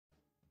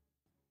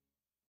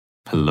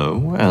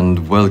Hello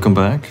and welcome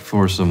back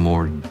for some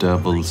more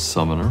Devil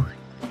Summoner.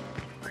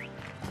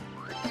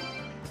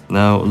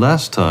 Now,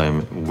 last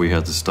time we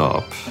had to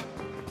stop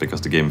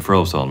because the game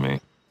froze on me.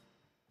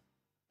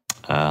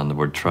 And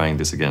we're trying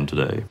this again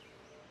today.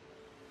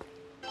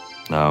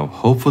 Now,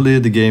 hopefully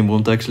the game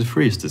won't actually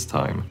freeze this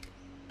time.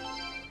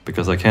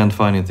 Because I can't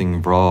find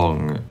anything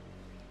wrong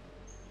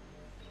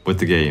with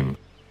the game.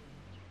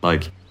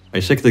 Like, I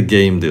checked the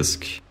game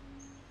disc.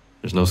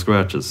 There's no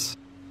scratches.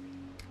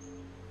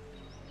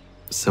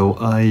 So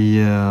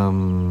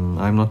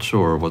I'm not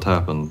sure what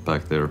happened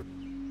back there.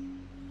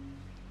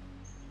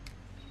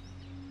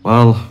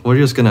 Well, we're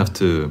just gonna have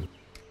to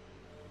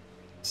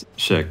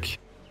check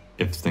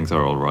if things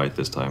are alright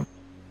this time.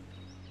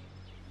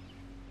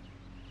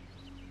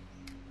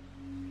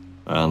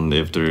 And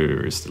if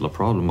there is still a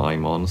problem,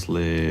 I'm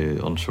honestly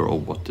unsure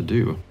of what to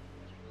do.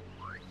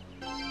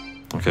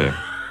 Okay,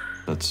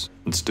 let's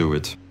do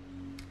it.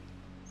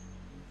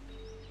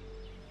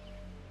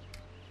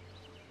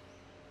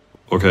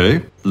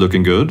 Okay,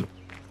 looking good.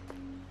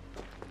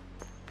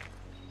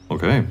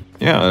 Okay,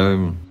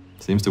 yeah,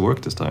 seems to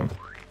work this time.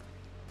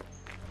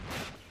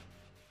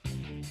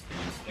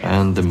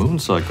 And the moon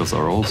cycles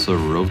are also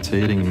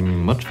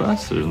rotating much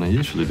faster than they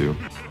usually do.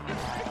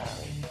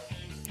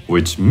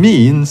 Which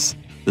means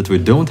that we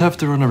don't have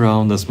to run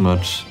around as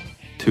much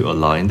to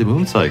align the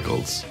moon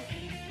cycles,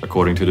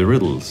 according to the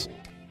riddles.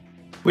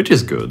 Which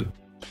is good.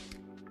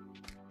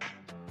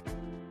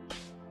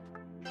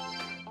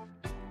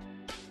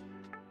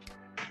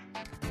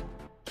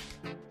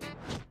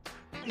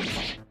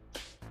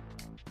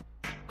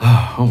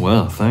 Oh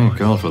well, thank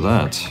God for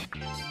that.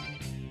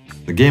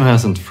 The game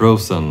hasn't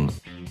frozen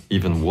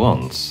even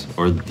once.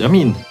 Or, I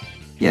mean,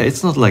 yeah,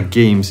 it's not like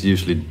games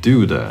usually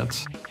do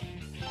that.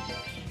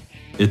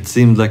 It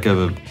seemed like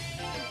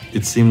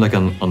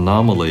an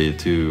anomaly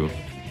to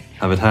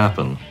have it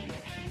happen.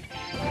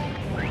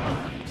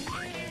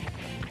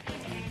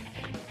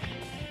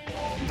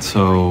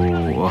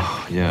 So,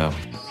 yeah.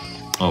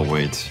 Oh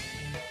wait,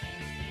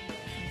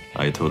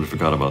 I totally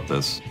forgot about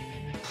this.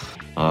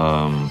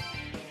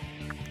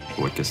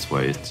 Quickest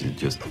way is to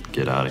just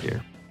get out of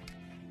here.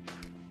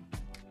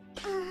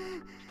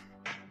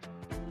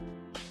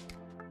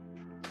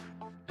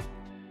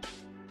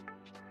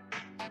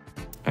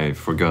 I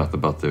forgot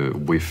about the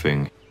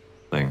whiffing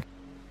thing.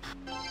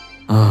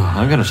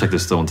 I'm gonna check the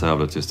stone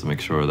tablet just to make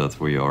sure that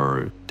we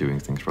are doing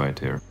things right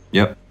here.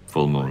 Yep,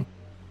 full moon.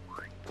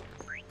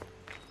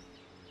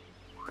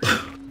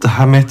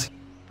 Damn it!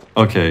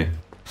 Okay.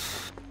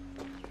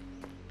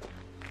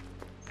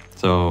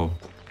 So,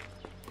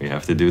 we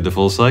have to do the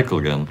full cycle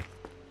again.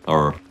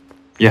 Or,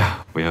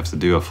 yeah, we have to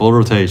do a full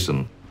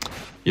rotation.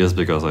 Just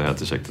because I had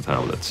to check the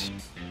tablet.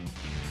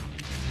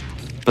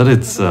 But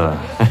it's,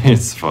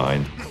 it's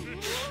fine.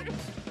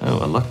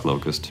 Oh, a luck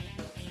locust.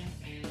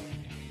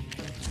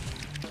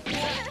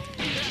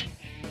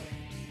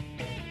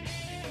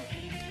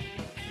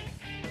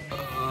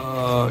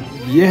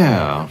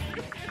 Yeah.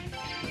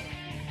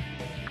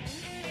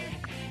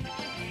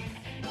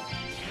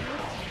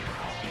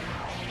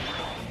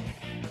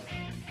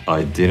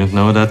 I didn't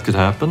know that could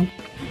happen.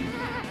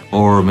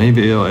 Or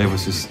maybe I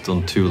was just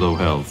on too low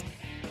health.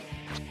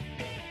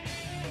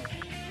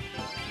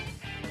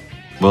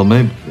 Well,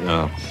 maybe,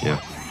 yeah,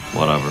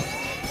 whatever.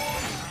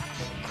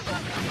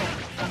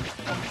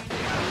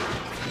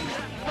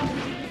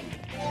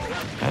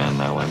 And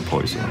now I'm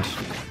poisoned.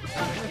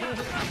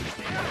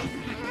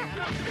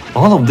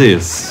 All of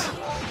this,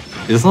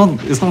 it's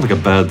not like a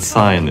bad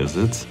sign, is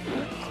it?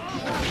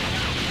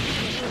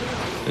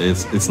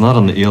 It's not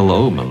an ill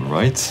omen,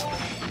 right?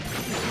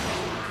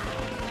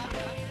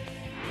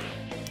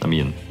 I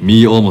mean,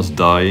 me almost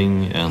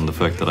dying and the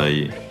fact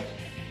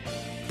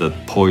that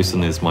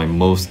poison is my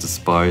most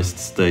despised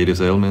status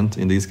ailment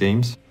in these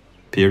games,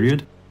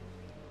 period.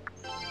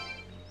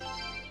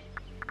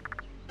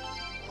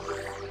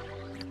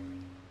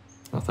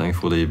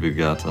 Thankfully we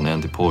got an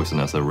anti-poison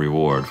as a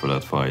reward for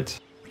that fight.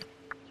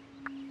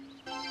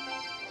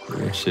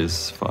 Which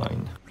is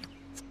fine.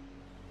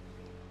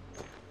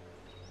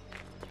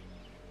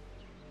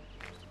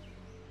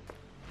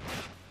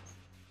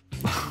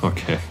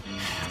 Okay,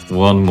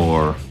 one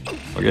more.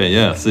 Okay,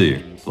 yeah,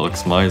 see, luck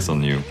smiles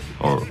on you,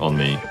 or on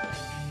me.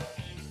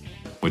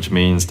 Which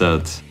means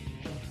that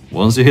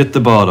once you hit the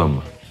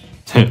bottom,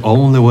 the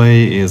only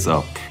way is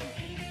up.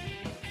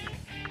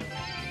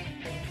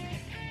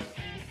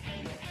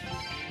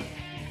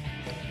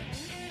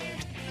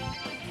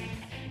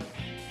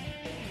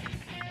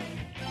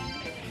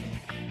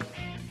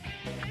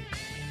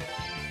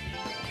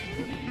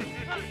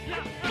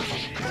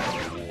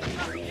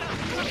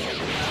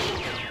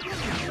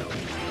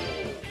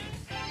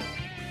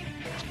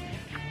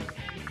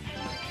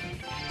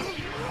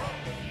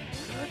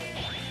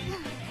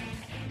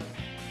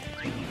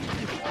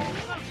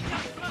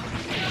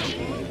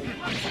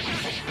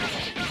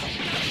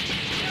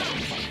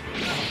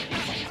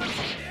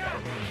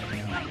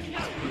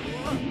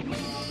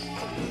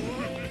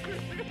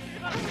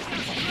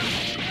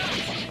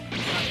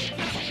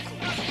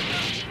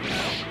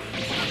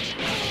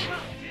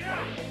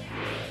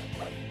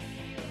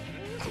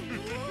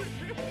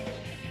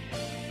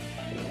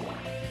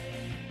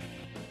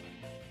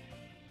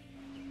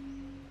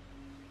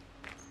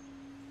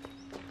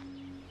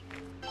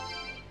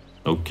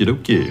 Okie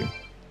dokie.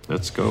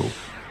 Let's go.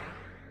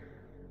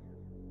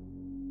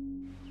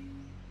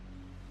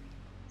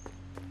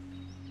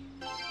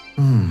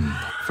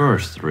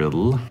 First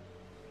riddle.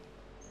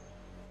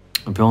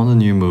 Upon the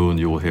new moon,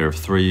 you will hear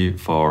 3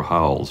 far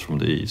howls from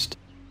the east.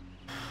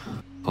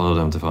 Follow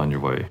them to find your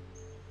way.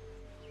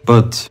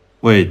 But,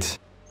 wait.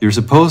 You're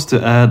supposed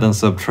to add and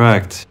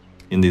subtract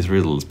in these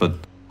riddles, but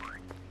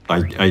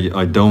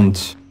I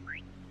don't...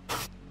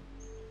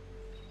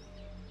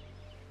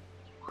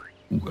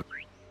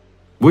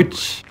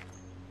 Which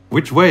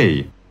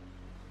way?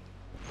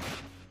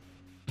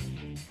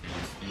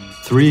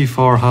 3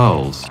 far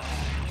howls.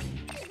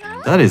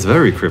 That is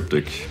very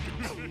cryptic.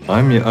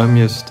 I'm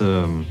just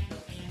I'm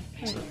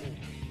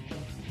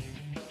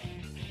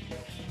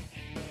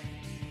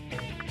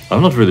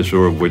not really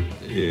sure what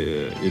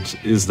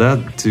is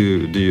that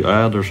to. Do you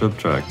add or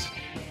subtract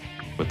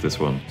with this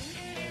one?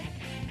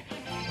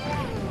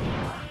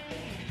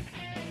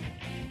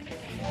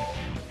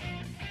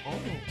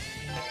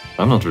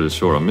 I'm not really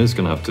sure. I'm just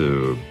gonna have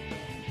to.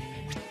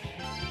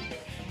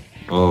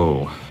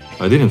 Oh,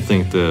 I didn't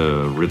think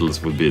the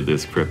riddles would be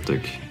this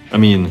cryptic. I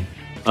mean,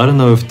 I don't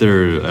know if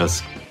they're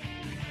as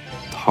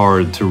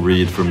hard to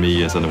read for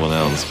me as anyone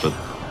else, but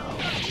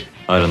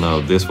I don't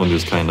know. This one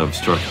just kind of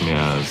struck me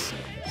as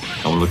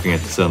I'm looking at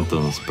the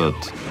sentence, but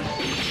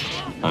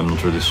I'm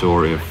not really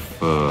sure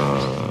if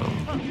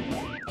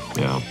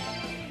yeah.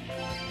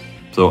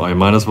 So I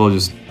might as well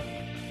just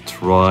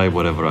try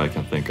whatever I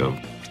can think of,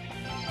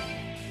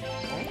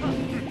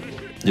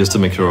 just to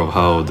make sure of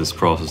how this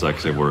process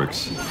actually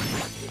works,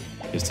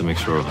 just to make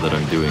sure that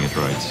I'm doing it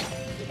right.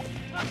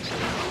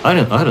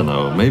 I don't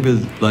know. Maybe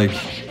like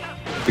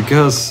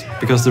because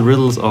the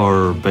riddles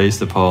are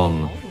based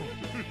upon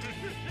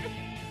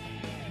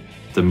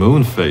the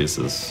moon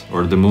phases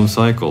or the moon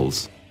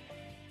cycles.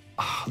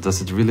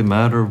 Does it really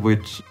matter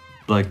which,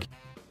 like,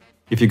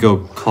 if you go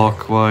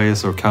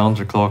clockwise or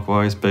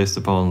counterclockwise based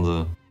upon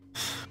the...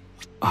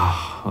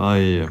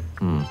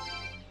 I'm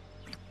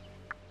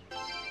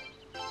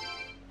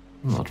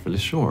not really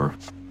sure.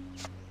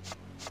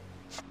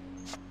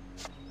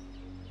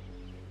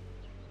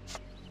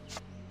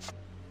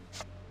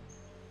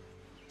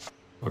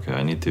 Okay,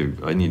 I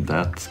need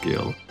that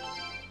skill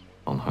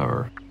on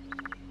her.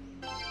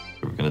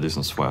 We're gonna do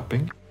some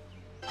swapping.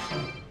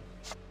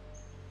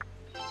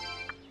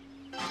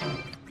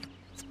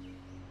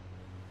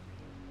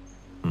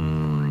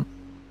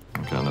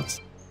 Okay,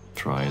 let's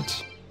try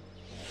it.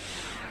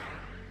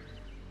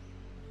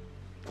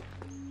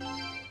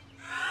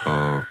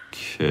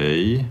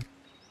 Okay.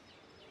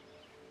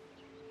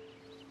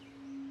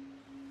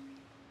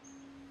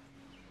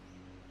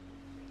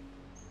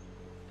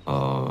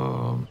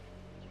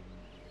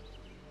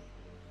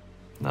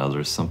 Now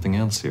there's something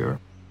else here.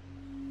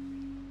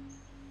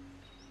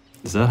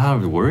 Is that how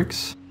it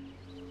works?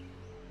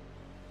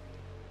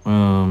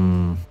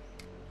 I'm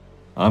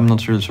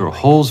not really sure.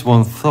 Holds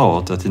one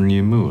thought at the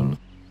new moon.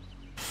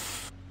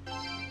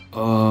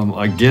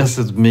 I guess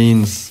it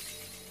means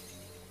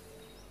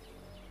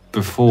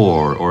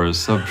before or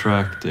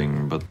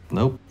subtracting, but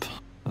nope,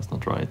 that's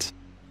not right.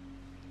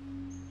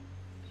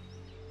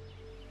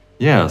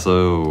 Yeah,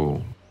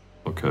 so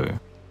okay.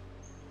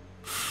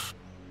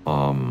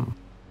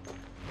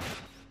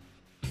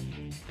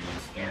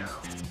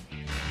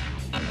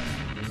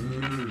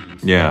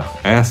 Yeah,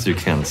 as you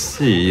can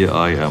see,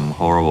 I am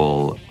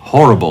horrible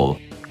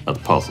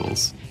at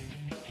puzzles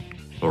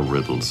or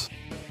riddles.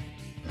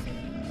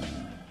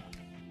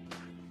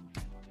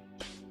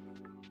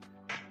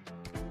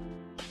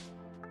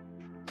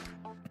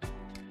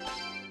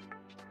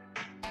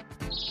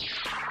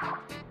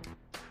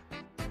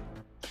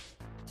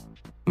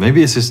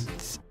 Maybe it's just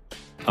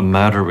a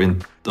matter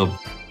of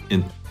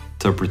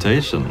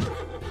interpretation.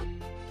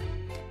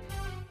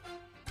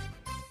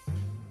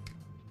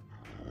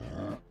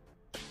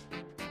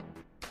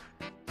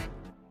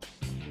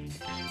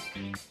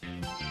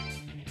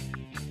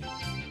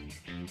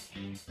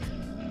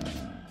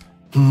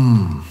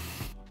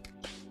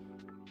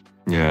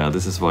 Yeah,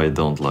 this is why I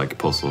don't like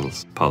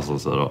puzzles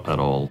at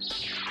all.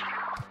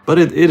 But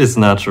it is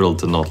natural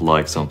to not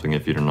like something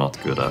if you're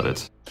not good at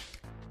it.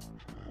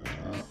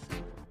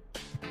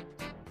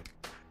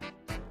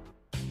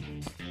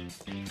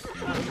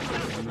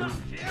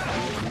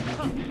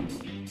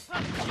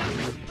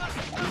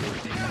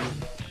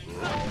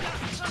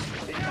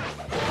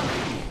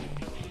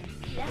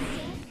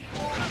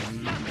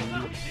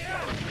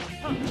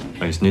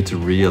 I just need to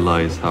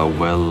realize how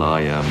well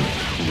I am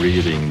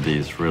reading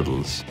these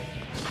riddles.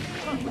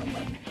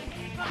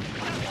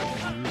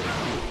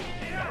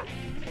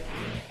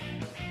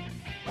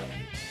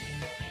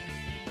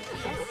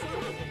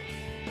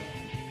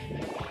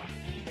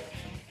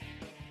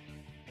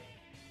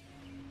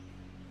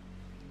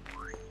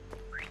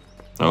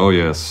 Oh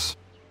yes.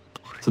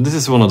 So this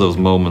is one of those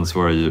moments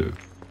where you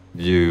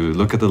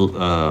look at a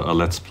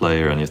Let's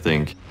Player and you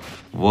think,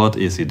 what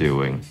is he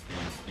doing?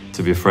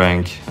 To be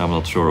frank, I'm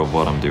not sure of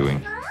what I'm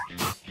doing.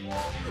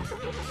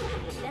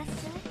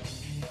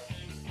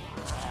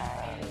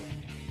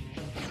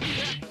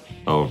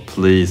 Oh,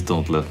 please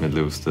don't let me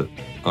lose the...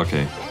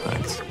 Okay,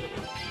 thanks.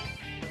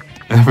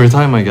 Every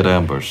time I get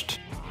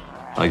ambushed,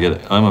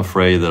 I'm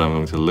afraid that I'm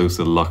going to lose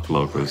the luck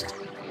locust,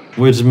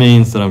 which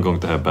means that I'm going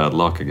to have bad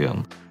luck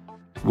again,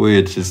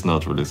 which is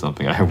not really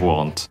something I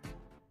want.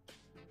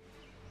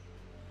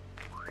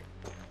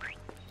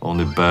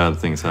 Only bad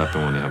things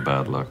happen when you have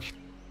bad luck.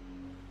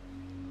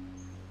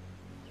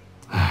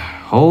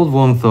 Hold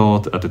one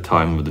thought at the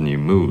time of the new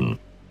moon.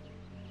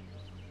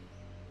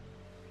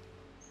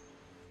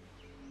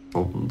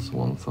 Holds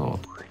one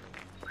thought.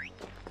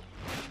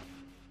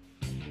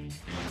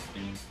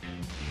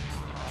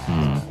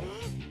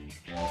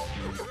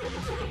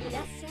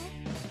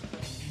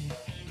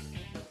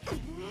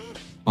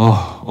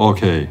 Oh,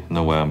 okay,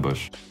 no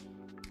ambush.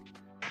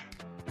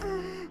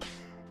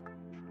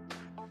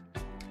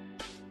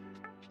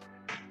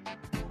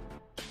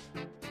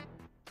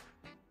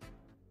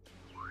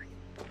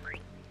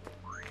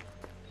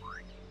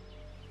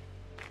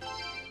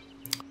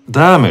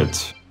 Damn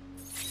it!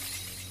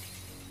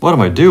 What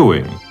am I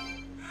doing?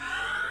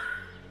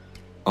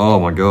 Oh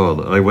my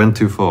god, I went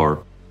too far.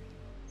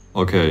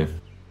 Okay.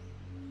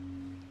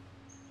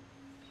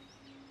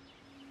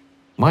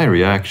 My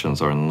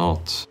reactions are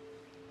not...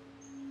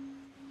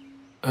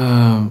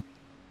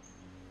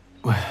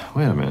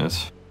 Wait a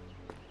minute.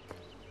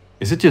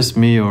 Is it just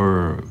me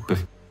or...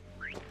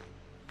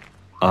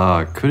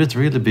 could it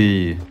really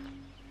be...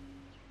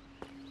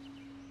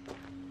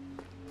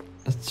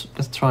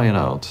 Let's try it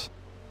out.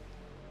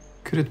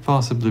 Could it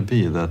possibly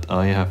be that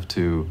I have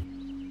to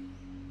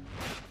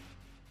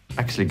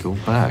actually go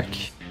back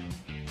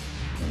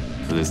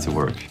for this to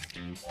work?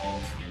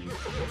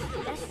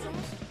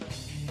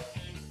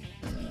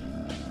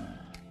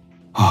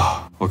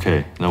 Oh,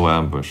 okay, no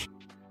ambush.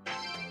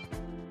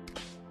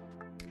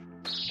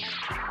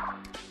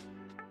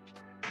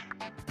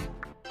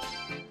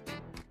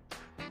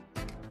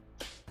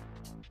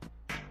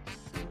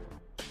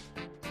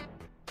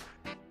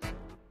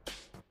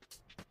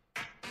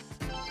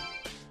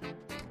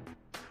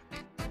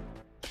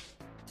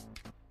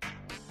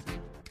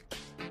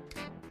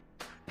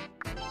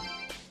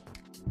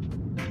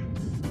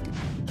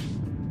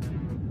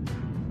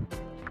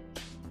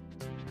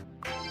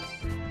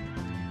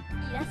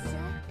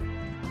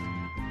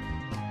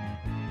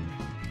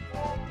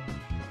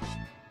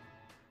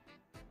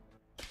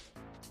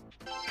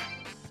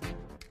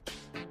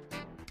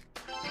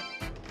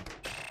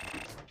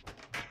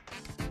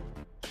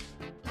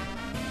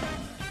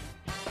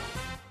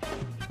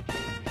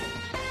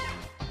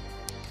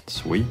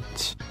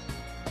 Sweet.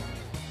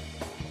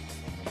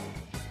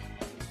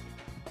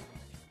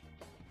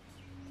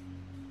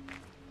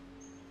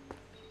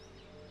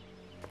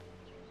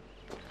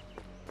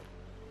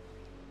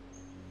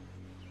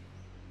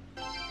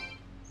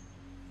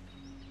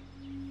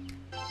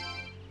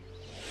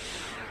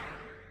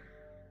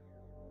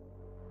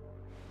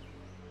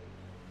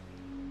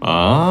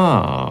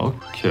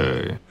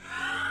 Okay.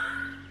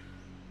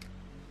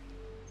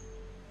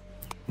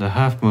 The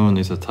half moon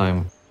is a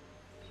time...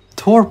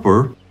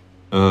 Torpor?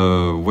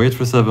 Wait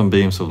for 7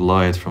 beams of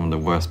light from the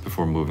west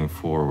before moving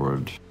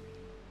forward.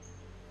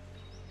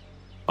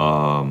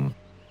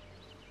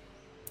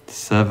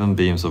 7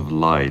 beams of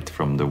light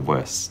from the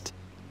west.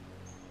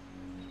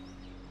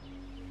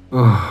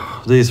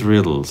 Oh, these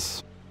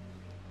riddles.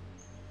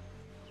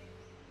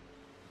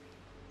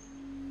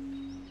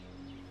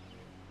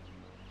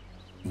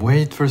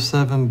 Wait for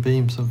 7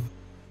 beams of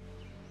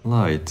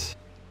light.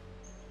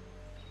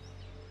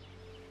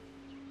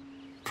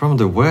 From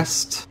the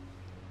west?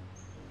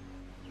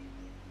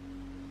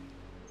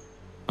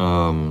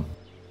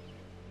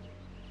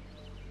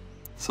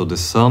 So the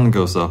sun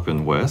goes up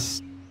in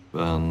west,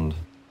 and...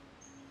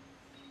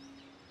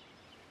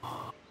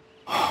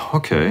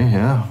 Okay,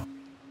 yeah.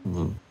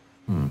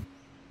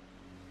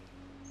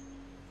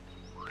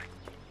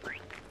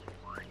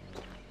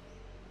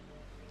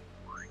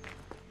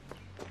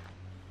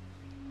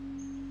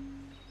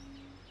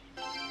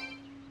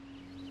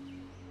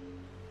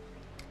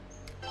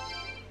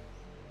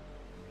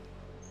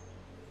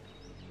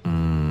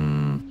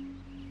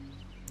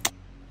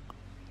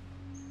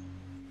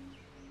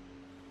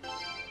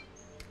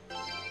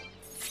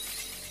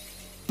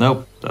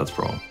 Nope, that's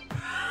wrong.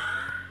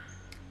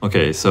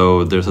 Okay,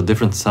 so there's a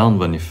different sound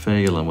when you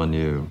fail and when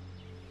you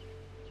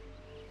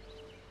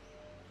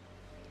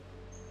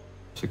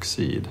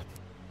succeed.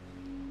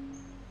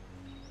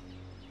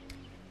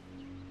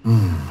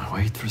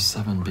 Wait for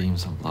 7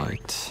 beams of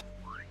light.